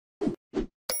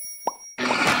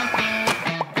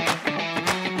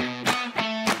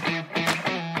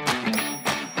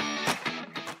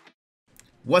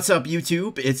What's up,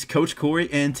 YouTube? It's Coach Cory,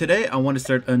 and today I want to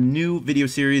start a new video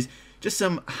series, just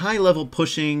some high-level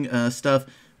pushing stuff.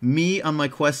 Me on my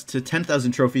quest to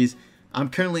 10,000 trophies. I'm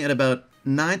currently at about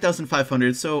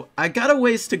 9,500, so I got a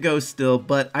ways to go still,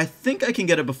 but I think I can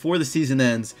get it before the season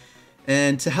ends.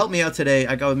 And to help me out today,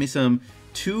 I got with me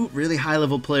two really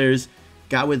high-level players.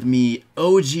 Got with me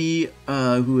OG,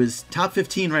 who is top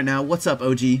 15 right now. What's up,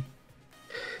 OG?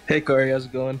 Hey, Cory, how's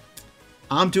it going?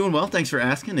 I'm doing well, thanks for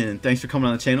asking, and thanks for coming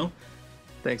on the channel.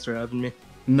 Thanks for having me.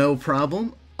 No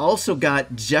problem. Also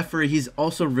got Jeffrey, he's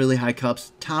also really high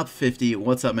cups, top 50.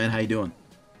 What's up, man? How you doing?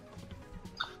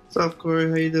 What's up, Cory?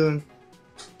 How you doing?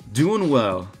 Doing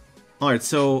well. Alright,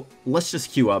 so let's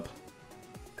just queue up.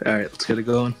 Alright, let's get it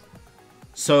going.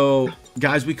 So,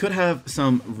 guys, we could have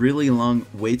some really long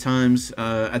wait times.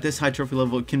 At this high trophy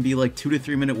level, it can be like 2 to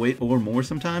 3 minute wait or more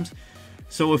sometimes.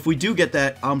 So if we do get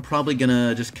that, I'm probably going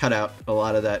to just cut out a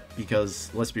lot of that because,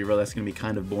 let's be real, that's going to be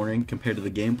kind of boring compared to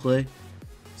the gameplay.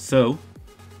 So,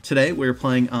 today we're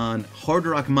playing on Hard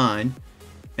Rock Mine,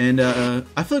 and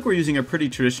I feel like we're using a pretty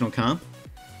traditional comp.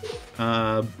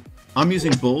 I'm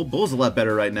using Bull. Bull's a lot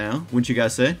better right now, wouldn't you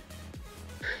guys say?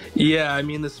 Yeah, I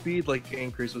mean, the speed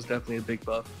increase was definitely a big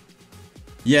buff.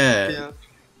 Yeah.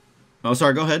 Oh,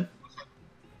 sorry, go ahead.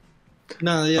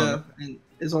 No, yeah. And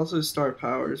it's also star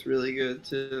power is really good,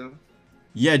 too.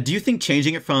 Yeah, do you think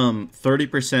changing it from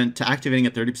 30% to activating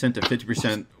at 30% to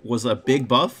 50% was a big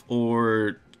buff,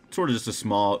 or sort of just a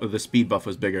small, or the speed buff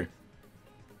was bigger?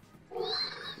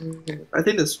 I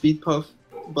think the speed buff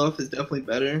is definitely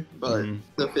better, but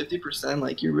the 50%,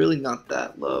 like, you're really not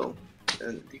that low,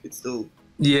 and you could still...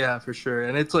 Yeah, for sure,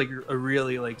 and it's like a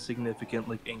really significant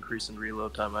increase in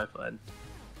reload time, I find.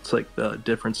 It's like the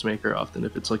difference maker often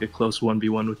if it's like a close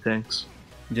 1v1 with tanks.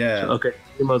 Yeah. So, okay,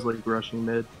 Primo's rushing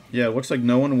mid. Yeah, it looks like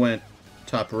no one went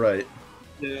top right.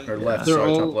 Yeah. Or left, They're sorry,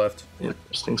 all... top left.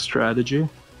 Interesting strategy.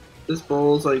 This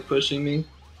bull's, pushing me.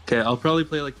 Okay, I'll probably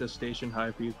play the station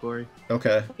high for you, Cory.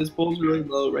 Okay. This bull's really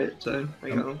low right side.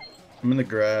 I'm in the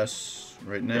grass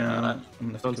right now. Yeah,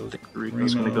 I'm I don't think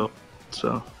Rico's going to go,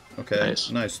 so... Okay,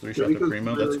 nice. 3 shot to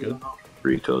Primo, that's good.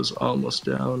 Rico's almost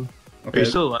down. Okay. Are you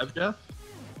still alive, Jeff?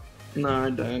 No, I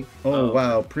died. Oh,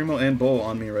 wow. Primo and Bull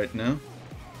on me right now.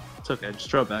 It's okay, just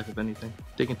draw back if anything.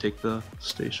 They can take the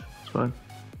station, it's fine.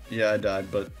 Yeah, I died,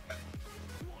 but...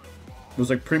 It was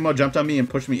like Primo jumped on me and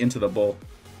pushed me into the Bull.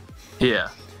 Yeah,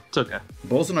 it's okay.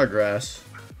 Bull's in our grass.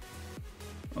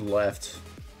 On left.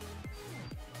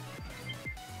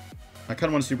 I kind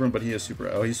of want to super him, but he is super...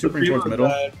 Oh, he's supering towards middle.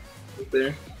 Right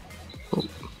there. Oh.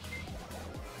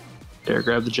 Dare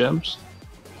grab the gems.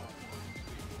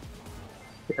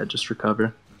 Yeah, just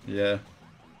recover. Yeah.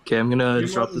 Okay, I'm gonna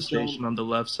drop the station on the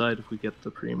left side if we get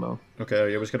the Primo.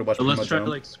 Okay, yeah, we just gotta watch so Primo let's try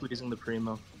jump. squeezing the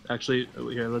Primo. Actually,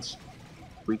 here, let's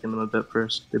weaken them a bit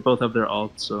first. They both have their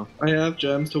ult, so... I have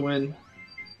gems to win.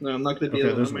 No, I'm not gonna be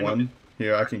able to there's one.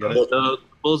 Here, I can get it. The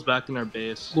Bull's back in our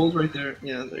base. Bull's right there.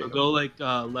 Yeah, there you go.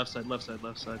 Left side, left side,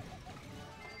 left side.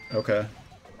 Okay.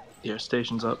 Here,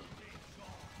 station's up.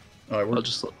 Alright, I'll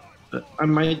just... I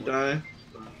might die.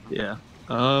 Yeah.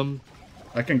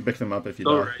 I can pick them up if you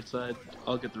die. Go right side.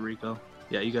 I'll get the Rico.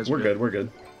 Yeah, you guys are good. We're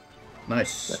good.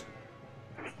 Nice.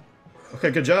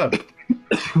 Okay, good job.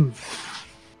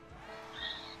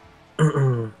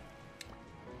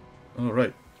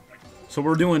 Alright. So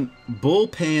we're doing Bull,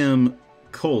 Pam,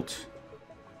 Colt.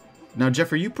 Now,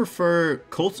 Jeffrey, you prefer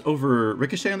Colt over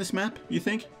Ricochet on this map, you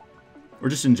think? Or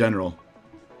just in general?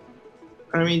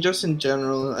 I mean, just in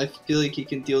general, I feel like he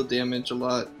can deal damage a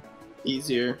lot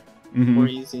easier, more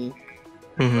easy.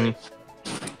 The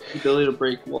ability to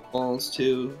break walls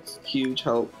too, is huge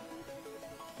help.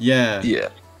 Yeah. Yeah.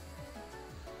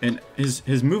 And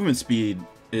his movement speed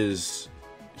is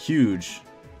huge,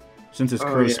 since it's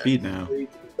Crow's speed now.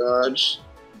 Dodge.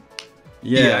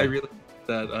 Yeah, I really like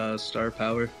that star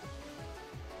power.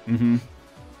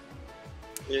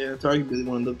 Yeah, it's arguably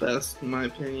one of the best in my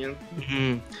opinion.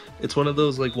 It's one of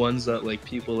those ones that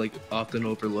people often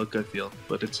overlook, I feel,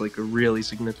 but it's a really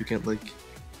significant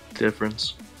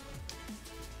difference.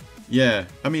 Yeah,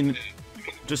 I mean,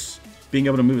 just being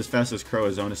able to move as fast as Crow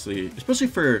is honestly, especially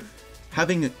for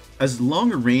having as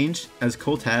long a range as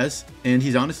Colt has, and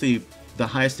he's honestly the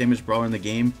highest damage brawler in the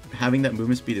game. Having that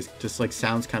movement speed is just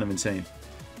sounds kind of insane.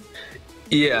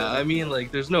 Yeah, I mean,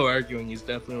 there's no arguing. He's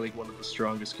definitely one of the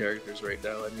strongest characters right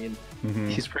now. I mean,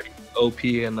 he's pretty OP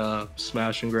in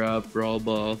Smash and Grab, Brawl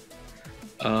Ball,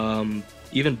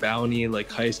 even Bounty,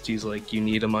 Heisties. You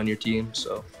need him on your team.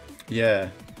 So yeah.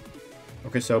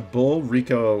 Okay, so Bull,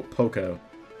 Rico, Poco.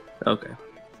 Okay,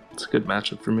 it's a good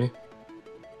matchup for me.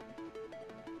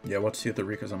 Yeah, let's see if the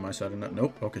Rico's on my side or not.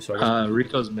 Nope. Okay, so I guess...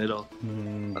 Rico's middle.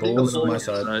 Bull's on my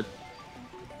side.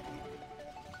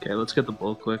 Okay, let's get the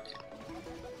bull quick.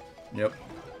 Yep.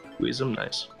 Squeeze him,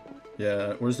 nice.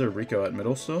 Yeah, where's their Rico at?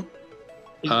 Middle still?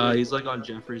 He's like on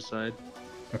Jeffrey's side.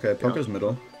 Okay, Poco's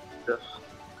middle. Yeah.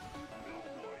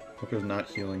 Poco's not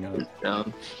healing up.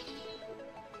 Down.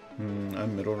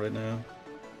 I'm middle right now.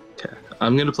 Okay,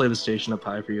 I'm gonna play the station up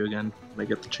high for you again when I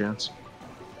get the chance.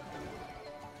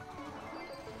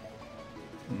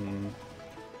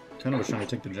 Kind of was trying to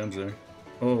take the gems there.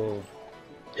 Oh.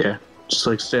 Yeah, just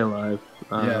like stay alive.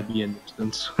 Yeah. Be in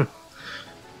distance.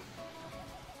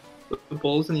 The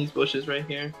bull's in these bushes right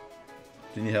here.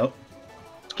 Do you need help?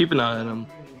 Keep an eye on him.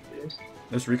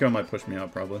 This Rico might push me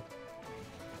out, probably.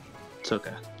 It's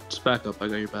okay. Just back up. I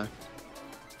got your back.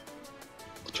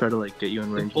 I'll try to like get you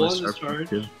in range. Bull in the charge.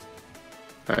 Too.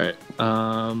 All right.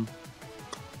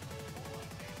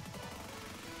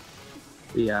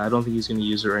 Yeah, I don't think he's gonna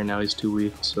use it right now. He's too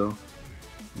weak. So.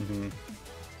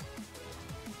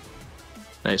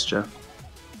 Nice, Jeff.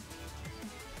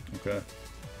 Okay.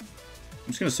 I'm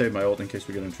just gonna save my ult in case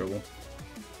we get in trouble.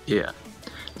 Yeah.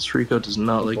 This Rico does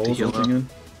not like to heal up. In.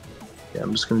 Yeah,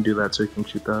 I'm just gonna do that so he can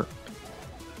shoot that.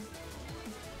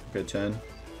 Okay, 10.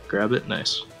 Grab it,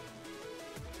 nice.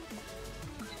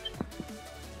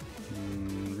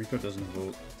 Rico doesn't have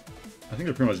ult. I think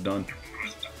they're pretty much done.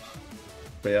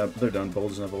 But yeah, they're done. Bull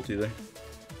doesn't have ult either.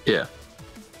 Yeah.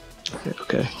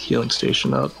 Okay, healing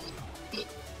station up.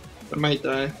 I might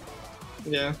die.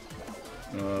 Yeah.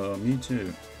 Me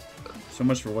too. So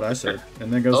much for what I said.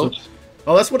 And then goes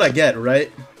Oh, that's what I get,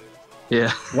 right?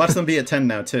 Yeah. Watch them be at 10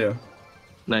 now, too.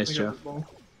 Nice, Jeff.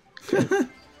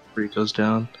 Rico's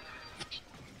down.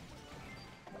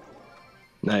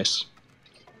 Nice.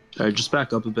 Alright, just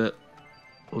back up a bit.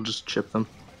 We'll just chip them.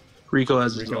 Rico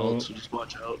has his ult, so just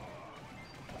watch out.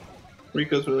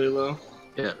 Rico's really low.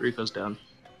 Yeah, Rico's down.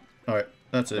 Alright,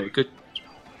 that's it. Very good.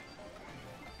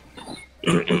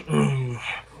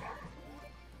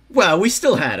 Wow, we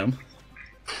still had him.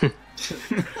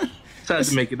 Had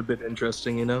to make it a bit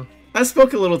interesting, you know? I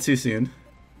spoke a little too soon.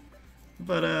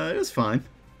 But it was fine.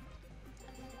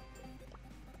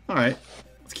 Alright,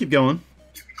 let's keep going.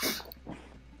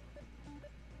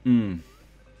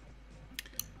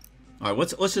 Alright,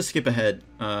 let's just skip ahead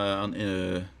on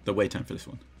the wait time for this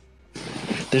one.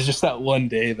 There's just that one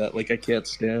day that like I can't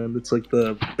stand. It's like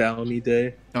the bounty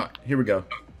day. Alright, here we go.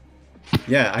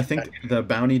 Yeah, I think the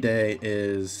bounty day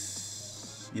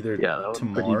is either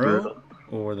tomorrow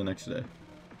or the next day.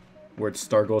 Where it's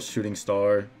Star Goal Shooting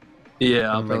Star.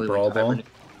 Yeah, I'll and probably Brawl Ball.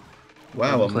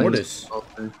 Wow, a Mortis.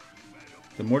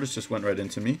 The Mortis just went right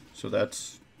into me, so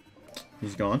that's...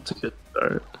 He's gone. That's a good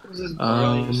start.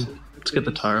 Let's get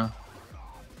the Tara.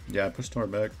 Yeah, I pushed Tara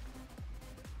back.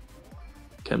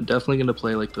 Okay, I'm definitely gonna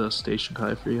play like the station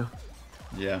high for you.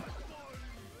 Yeah.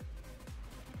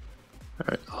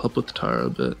 Alright, I'll help with the Tara a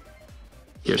bit.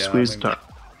 Here, Yeah, squeeze the Tara.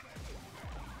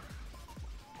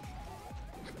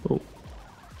 Oh.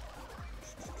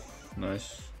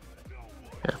 Nice.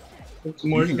 Yeah.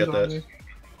 You can get that.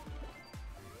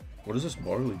 What is this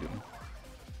Barley doing?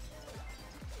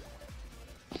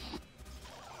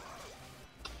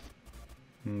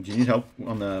 Do you need help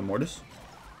on the Mortis?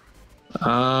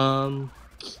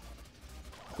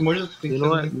 Mortis, you know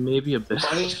what? Maybe a bit.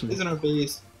 Barley's in our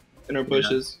base, in our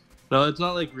bushes. No, it's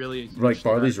not like really. Like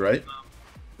Barley's right?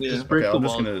 Yeah. Just break Okay, the I'm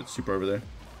just wall. gonna super over there.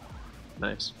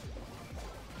 Nice.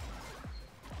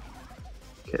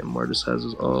 Okay, Mortis has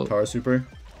his ult. Tara super.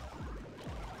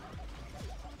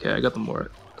 Okay, I got the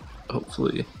Mort.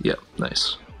 Hopefully. Yep,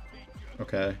 nice.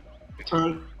 Okay.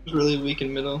 Tara's really weak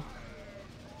in middle.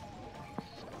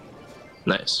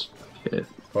 Nice. Okay.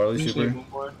 Barley Usually super.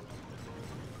 more.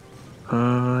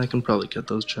 I can probably get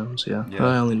those gems, yeah.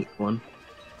 I only need one.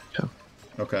 Okay.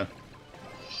 Okay.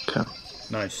 Okay.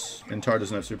 Nice. And Tara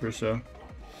doesn't have super, so...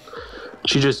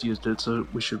 She just used it, so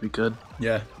we should be good.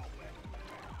 Yeah.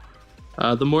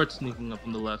 The Mort's sneaking up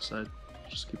on the left side.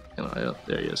 Just keep an eye out.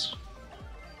 There he is.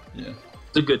 Yeah.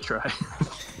 It's a good try.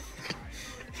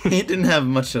 He didn't have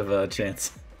much of a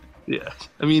chance. Yeah.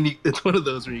 I mean, it's one of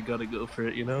those where you gotta go for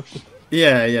it, you know?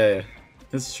 Yeah.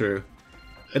 It's true.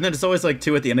 And then it's always like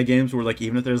 2 at the end of games where like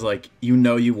even if there's like, you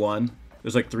know you won,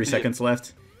 there's like 3 seconds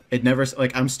left. It never,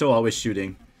 like I'm still always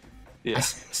shooting. Yeah. I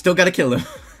still gotta kill him.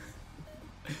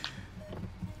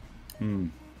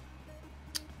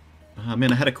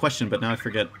 Man, I had a question, but now I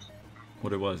forget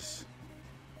what it was.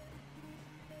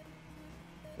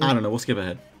 I don't know, we'll skip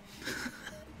ahead.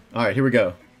 Alright, here we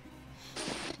go.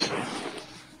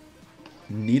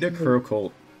 Need a Crow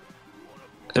Colt.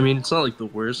 I mean, it's not like the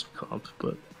worst comp,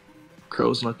 but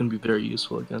Crow's not going to be very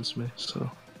useful against me, so...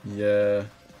 Yeah.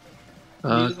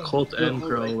 Colt and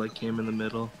Crow like came in the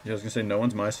middle. Yeah, I was gonna say no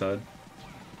one's my side.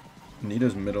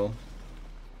 Nita's middle.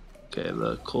 Okay,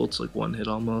 the Colt's like one hit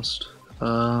almost.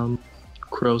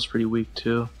 Crow's pretty weak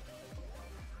too.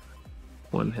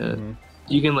 One hit.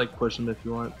 You can like push him if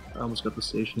you want. I almost got the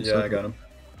station. Yeah, I got him.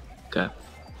 Okay.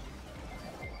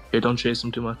 Here, don't chase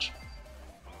him too much.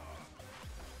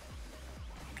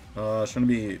 It's gonna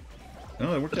be.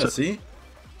 Oh, it worked out. See?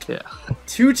 Yeah.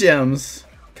 2 gems.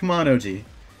 Come on, OG.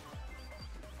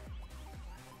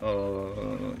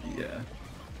 Oh yeah.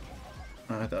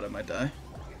 I thought I might die.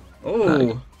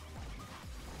 Oh.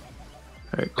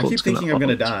 Alright, I keep thinking I'm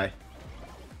gonna die.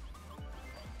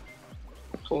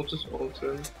 Colt just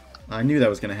ulted. I knew that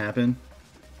was gonna happen.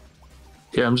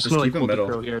 Yeah, I'm just gonna like keep him hold the middle.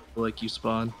 Crow here till like you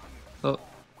spawn. Oh.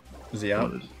 Is he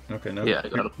out? Okay, no. Yeah, I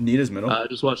got him. Nita's middle.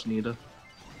 Just watch Nita.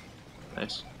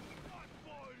 Nice.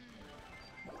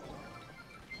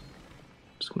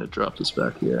 Just gonna drop this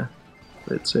back here.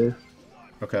 Play it safe.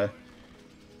 Okay.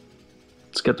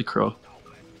 Let's get the Crow.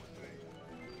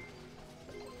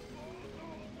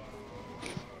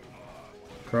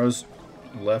 Crow's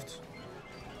left.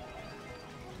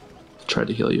 Try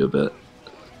to heal you a bit.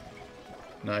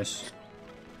 Nice.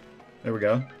 There we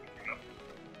go.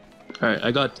 Alright,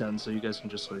 I got 10, so you guys can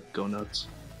just like go nuts.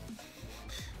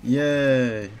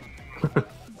 Yay.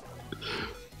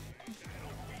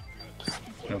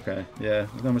 Okay, yeah,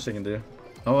 there's not much I can do.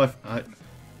 Oh, I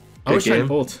was trying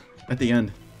to ult at the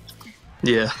end.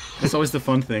 Yeah. That's always the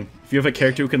fun thing. If you have a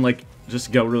character who can like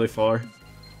just go really far.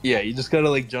 Yeah, you just gotta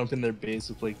like jump in their base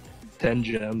with like 10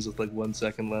 gems with like 1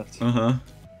 second left. Uh-huh.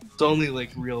 It's the only like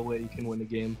real way you can win a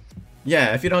game.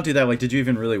 Yeah, if you don't do that, like, did you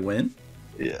even really win?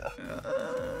 Yeah.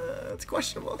 It's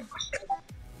questionable.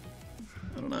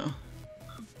 I don't know.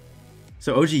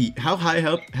 So, OG, how high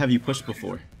up have you pushed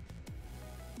before?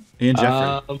 And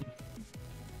Jeffrey?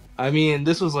 I mean,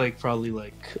 this was like probably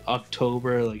like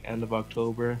October, like end of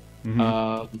October.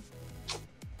 I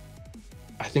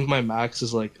think my max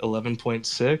is like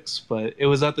 11.6, but it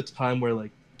was at the time where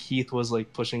like Keith was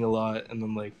like pushing a lot, and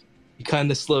then like he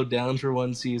kind of slowed down for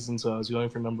one season, so I was going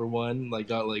for number 1, like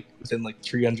got like within like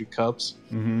 300 cups.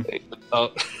 Like,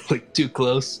 like too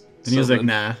close. And he was like,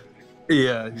 nah.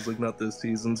 Yeah, he's like, not this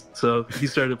season. So he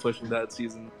started pushing that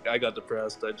season. I got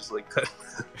depressed. I just like took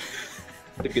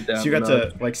it down. So you got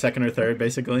to like 2nd or 3rd,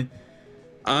 basically?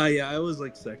 Yeah, I was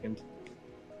like 2nd.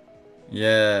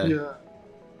 Yeah. Yeah.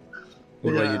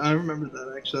 What yeah, about you? I remember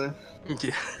that actually.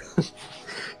 Yeah.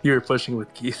 You were pushing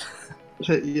with Keith.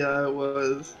 Yeah, I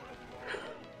was.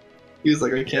 He was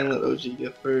like, I can't let OG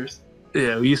get first.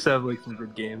 Yeah, we used to have like some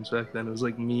good games back then. It was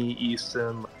like me,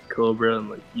 Easton, like, Cobra, and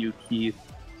like you, Keith,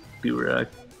 Burak.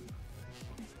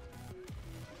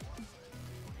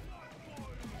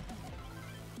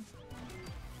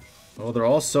 Oh, they're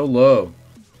all so low.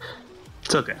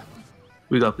 It's okay.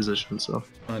 We got position, so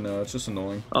I know, it's just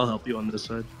annoying. I'll help you on this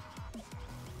side.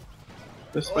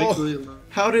 The spike's really low.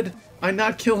 How did I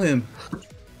not kill him? I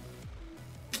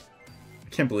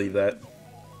can't believe that.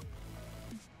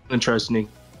 And try sneak.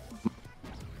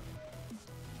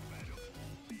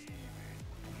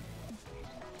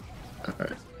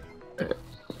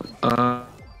 Alright.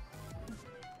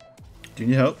 Do you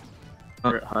need help?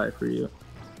 High for you.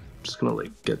 Just gonna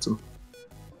like get some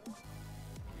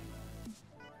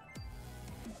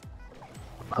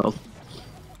health.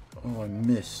 Oh, I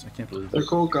missed. I can't believe Their that.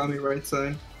 Colt got me right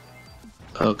side.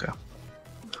 Okay.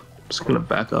 Just gonna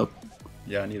back up.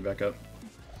 Yeah, I need to back up.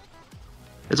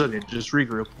 It's okay, just regroup.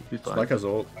 We'll be fine. Spike has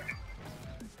ult.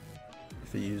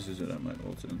 If he uses it, I might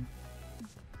ult him.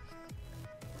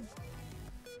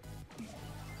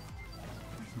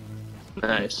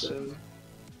 Nice.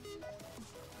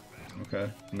 Okay,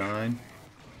 9.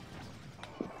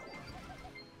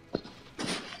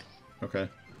 Okay.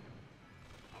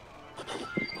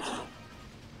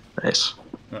 Nice.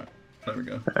 Alright, there we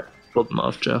go. Alright, pull them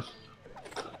off, Jeff.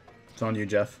 It's on you,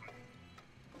 Jeff.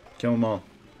 Kill them all.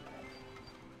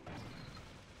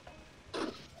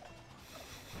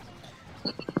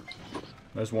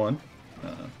 There's one.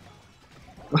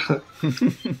 I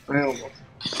almost.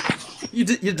 You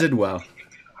did well.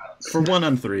 For 1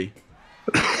 on 3.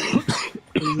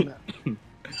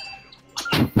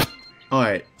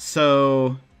 Alright,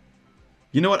 so...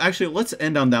 You know what? Actually, let's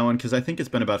end on that one, because I think it's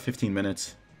been about 15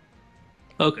 minutes.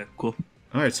 Okay, cool.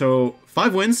 Alright, so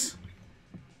 5 wins.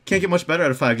 Can't get much better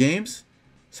out of 5 games.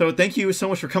 So thank you so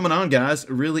much for coming on, guys.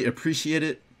 Really appreciate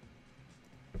it.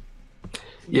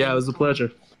 Yeah, it was a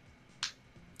pleasure.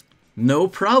 No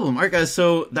problem. Alright, guys,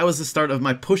 so that was the start of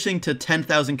my Pushing to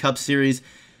 10,000 Cup series.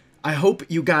 I hope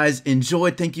you guys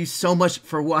enjoyed. Thank you so much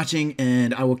for watching,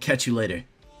 and I will catch you later.